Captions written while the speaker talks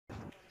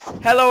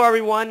Hello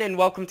everyone and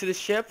welcome to the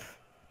ship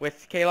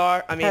with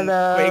Kalar,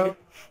 Hello.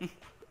 Quig.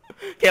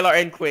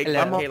 Kalar and Quig, Hello.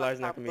 but I'm on Kalar's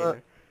my not gonna be in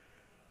tablet.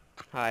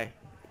 there. Hi.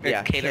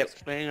 Yeah, Kayla's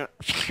playing a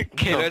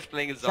Kayla's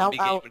playing a Shout zombie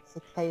out game. to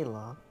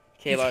Kayla.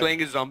 He's Kalar.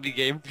 playing a zombie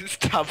game with his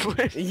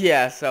tablet.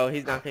 Yeah, so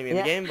he's not gonna be in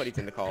the Yeah. game, but he's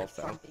in the call,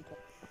 so. Zombie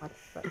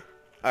game.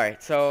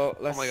 Alright, so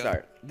let's my God.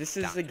 start. This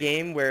is Damn a it.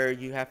 game where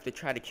you have to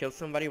try to kill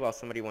somebody while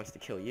somebody wants to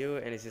kill you,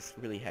 and it's just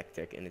really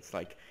hectic, and it's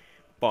like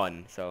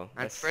fun, so.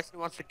 And if the person who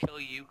wants to kill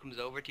you comes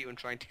over to you and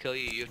trying to kill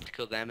you, you have to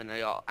kill them,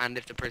 and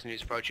if the person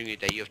who's approaching you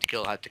that you have to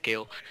kill had to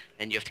kill,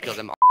 and you have to kill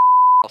them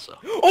also.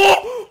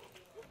 Oh!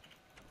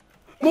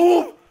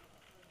 Move!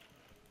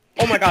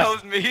 Oh my That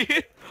gosh. was me.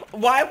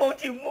 Why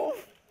won't you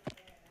move?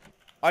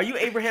 Are you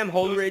Abraham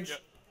Holdridge?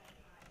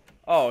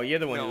 Oh, you're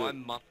the one No, who...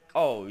 I'm Monk.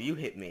 Oh, you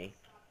hit me.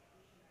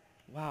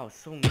 Wow,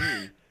 so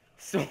mean.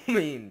 So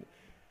mean.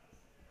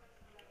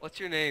 What's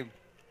your name?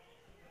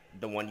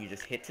 The one you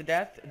just hit to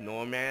death?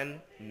 Norman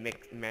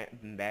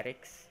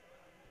Maddox?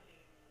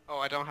 Oh,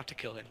 I don't have to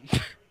kill him.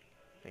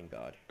 Thank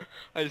God.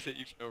 I just hit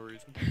you for no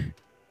reason.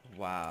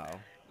 Wow.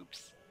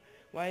 Oops.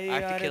 Why you I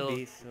have to gotta kill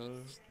be so...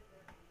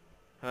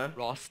 Huh?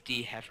 Ross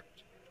D. Heffert.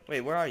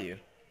 Wait, where are you?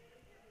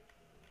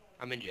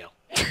 I'm in jail.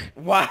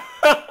 Wow.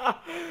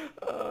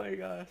 Oh my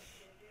gosh.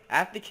 I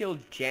have to kill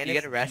Janice You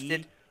get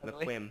arrested? D.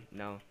 McQuim.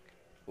 No.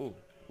 Ooh.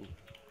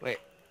 Wait.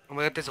 Oh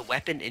my God, there's a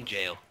weapon in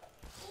jail.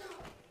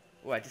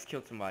 Ooh, I just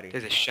killed somebody.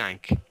 There's a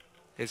shank.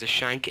 There's a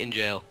shank in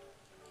jail.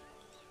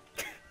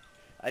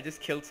 I just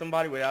killed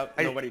somebody without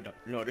nobody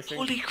noticing.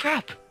 Holy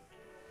crap!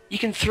 You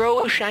can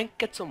throw a shank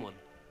at someone.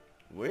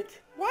 What?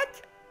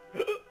 What?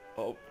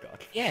 Oh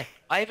God. Yeah,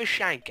 I have a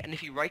shank, and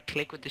if you right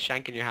click with the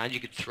shank in your hand, you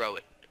can throw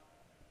it.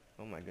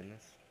 Oh my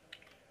goodness.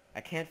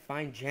 I can't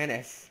find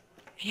Janice.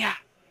 Yeah.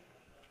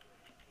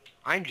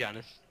 I'm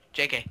Janice.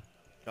 JK.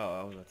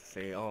 Oh, I was about to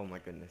say, oh my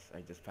goodness,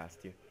 I just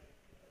passed you.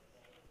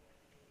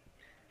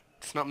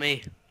 It's not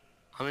me.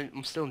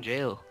 I'm still in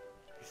jail.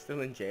 You're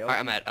still in jail?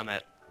 Alright, I'm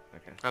out.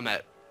 Okay. I'm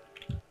out.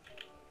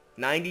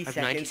 90 I have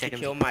seconds 90 to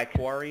seconds. kill my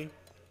quarry.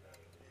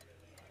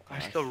 I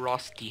have to kill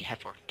Ross D.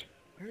 Heffert.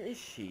 Where is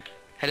she?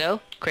 Hello?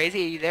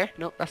 Crazy, are you there?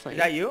 No, that's not Is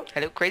you. that you?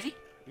 Hello, Crazy?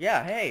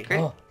 Yeah, hey. Chris?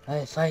 Oh,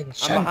 I find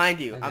I'm behind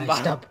you.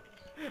 Stop.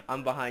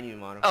 I'm behind you,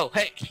 Mono. Oh,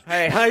 hey.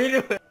 Hey, how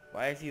you doing?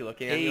 Why is he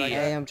looking at me like Hey.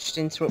 that? Hey, I'm just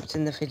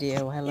interrupting the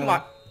video. Hello. Come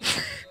on.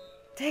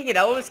 Dang it,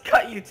 I almost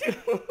cut you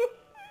too.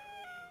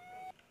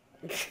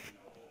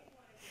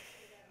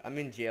 I'm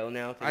in jail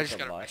now. I just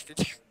got arrested.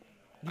 You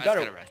I got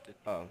just got arrested.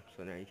 Oh,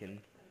 so now you can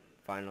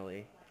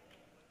finally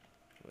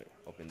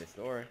open this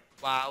door.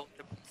 Wow.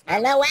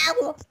 Hello,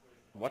 Owl.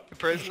 What? The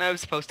person I was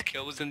supposed to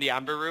kill was in the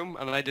amber room,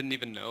 and I didn't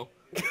even know.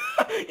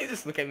 You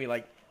just look at me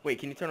like, wait,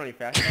 can you turn on your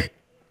flashlight?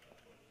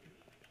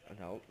 Oh,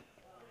 no.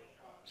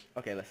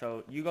 Okay,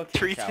 so you go to the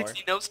shower.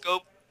 360 no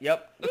scope.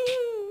 Yep.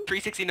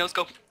 360 no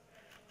scope.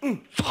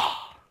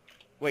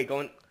 Wait,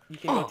 go in. You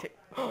can go take.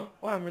 Oh,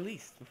 I'm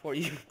released before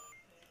you.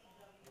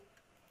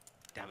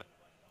 Damn it.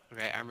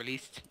 Okay, I'm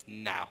released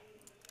now.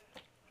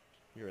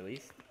 You're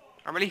released?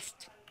 I'm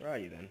released. Where are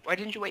you then? Why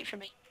didn't you wait for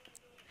me?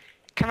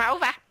 Come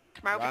over.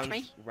 Come over to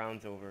me.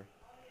 Rounds over.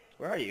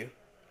 Where are you?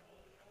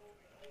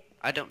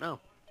 I don't know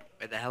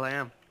where the hell I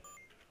am.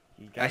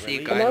 You I got see a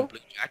released? guy in a Hello? blue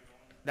jacket.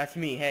 That's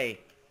me. Hey.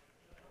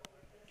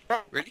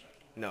 Really?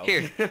 No.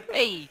 Here.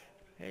 Hey.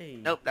 Hey.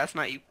 Nope, that's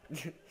not you.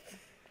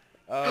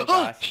 Oh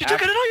gosh. She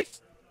took a knife.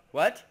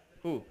 What?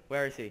 Who?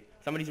 Where is he?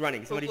 Somebody's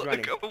running. Somebody's Oh,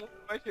 running. go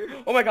right here.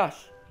 Oh my gosh.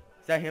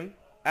 Is that him?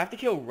 I have to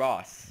kill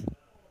Ross.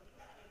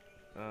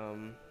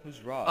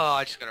 Who's Ross? Oh,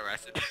 I just got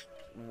arrested.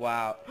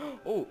 Wow.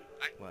 Oh.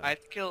 What? I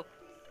have to kill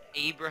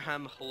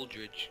Abraham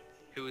Holdridge,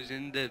 who is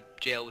in the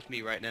jail with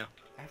me right now.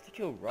 I have to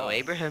kill Ross. Oh,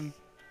 Abraham.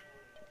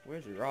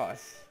 Where's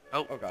Ross?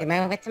 Oh. Oh god. Come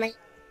over to me.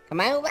 Come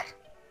over.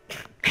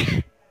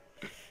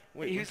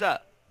 Wait, Who's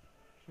that?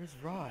 where's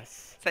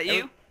Ross? Is that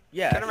you?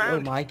 Yeah. Turn around.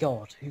 Oh my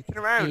God. Who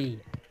Turn around. he?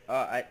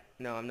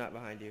 No, I'm not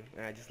behind you,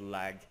 and I just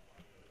lagged.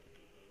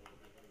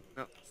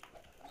 No.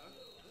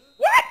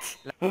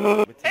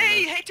 What?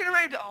 Hey, hey, turn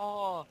around!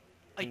 Oh,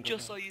 I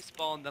just saw you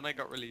spawn, then I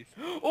got released.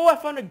 Oh, I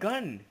found a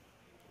gun.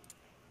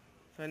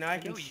 So now I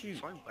can know you shoot.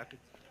 find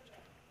weapons.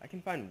 I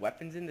can find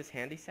weapons in this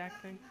handy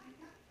sack thing.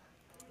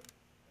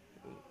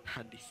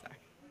 Handy sack.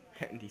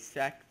 Handy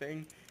sack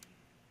thing.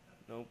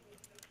 Nope.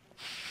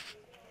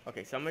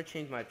 Okay, so I'm gonna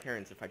change my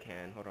appearance if I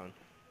can. Hold on.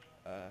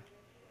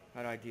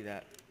 How do I do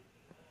that?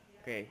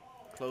 Okay,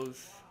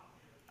 clothes.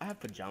 I have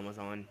pajamas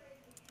on.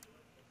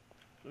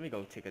 Let me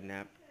go take a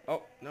nap.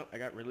 Oh, no, I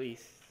got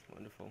released.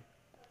 Wonderful.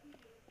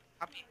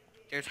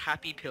 There's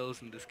happy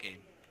pills in this game.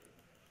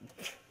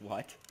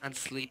 What? And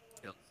sleep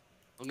pills.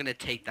 I'm gonna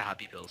take the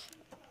happy pills.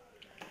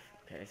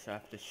 Okay, so I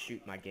have to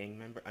shoot my gang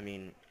member. I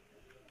mean,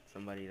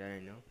 somebody that I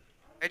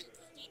know.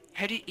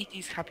 How do you eat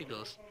these happy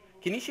pills?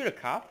 Can you shoot a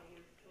cop?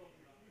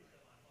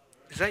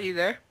 Is that you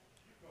there?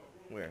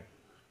 Where?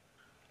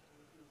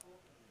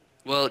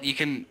 Well, you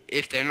can,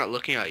 if they're not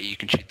looking at you, you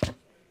can shoot them.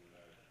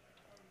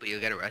 But you'll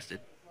get arrested.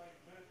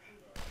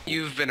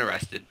 You've been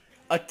arrested.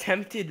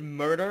 Attempted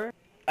murder?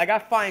 I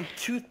got fined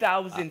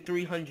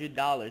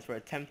 $2,300 for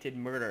attempted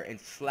murder and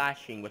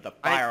slashing with a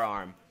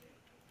firearm.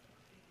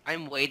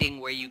 I'm waiting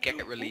where you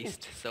get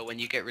released. So when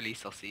you get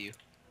released, I'll see you.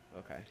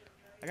 Okay.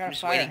 I got I'm a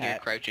just fire waiting here,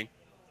 hat. crouching.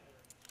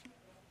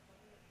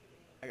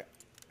 I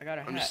got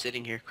a hat. I'm just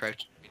sitting here,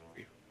 crouching.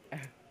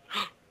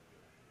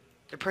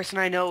 The person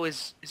I know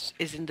is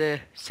in the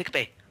sick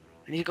bay.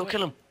 I need to go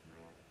kill him.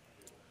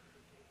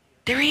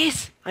 There he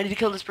is! I need to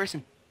kill this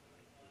person.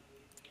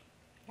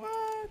 What?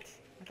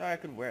 I thought I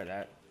could wear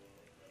that.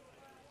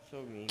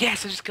 So mean.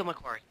 Yes, I just killed my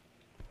quarry.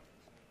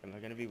 Am I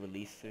gonna be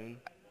released soon?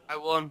 I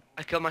won.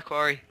 I killed my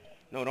quarry.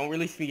 No, don't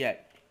release me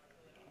yet.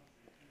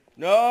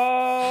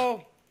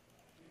 No!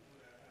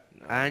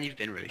 No. And you've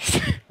been released.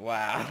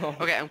 Wow.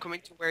 Okay, I'm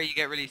coming to where you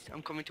get released.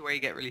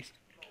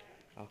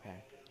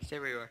 Okay. Stay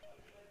where you are.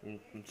 I'm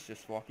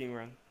just walking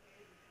around.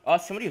 Oh,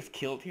 somebody was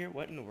killed here?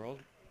 What in the world?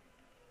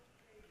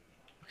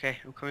 Okay,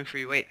 I'm coming for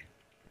you. Wait.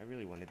 I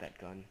really wanted that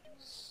gun.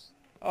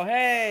 Oh,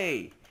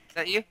 hey! Is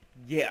that you?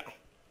 Yeah.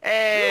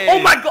 Hey! Oh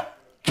my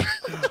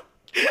god!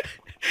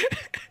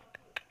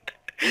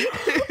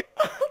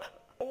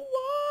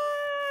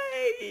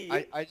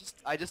 Why?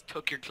 I just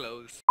took your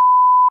clothes.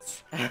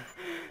 Did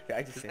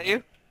I just Is say that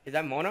you? Is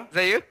that Mona? Is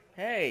that you?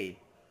 Hey.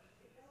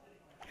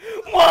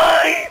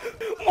 Why?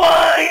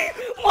 Why?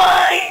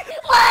 Why?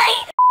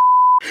 Why?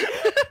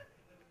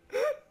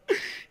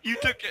 You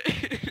took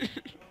it.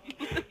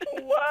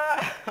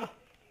 Wow.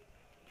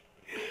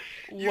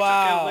 You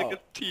Wow. took it like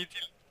a TT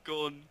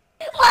gun.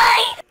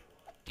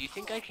 Do you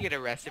think I could get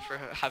arrested for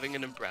having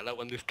an umbrella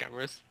when there's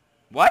cameras?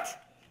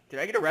 What? Did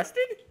I get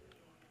arrested?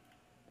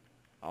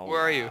 Oh, Where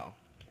are you? wow.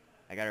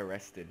 I got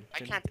arrested. I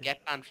can't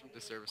get banned from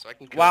the server, so I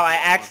can. Wow, I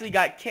kill actually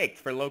got kicked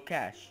for low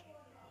cash.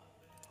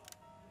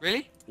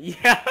 Really?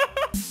 Yeah.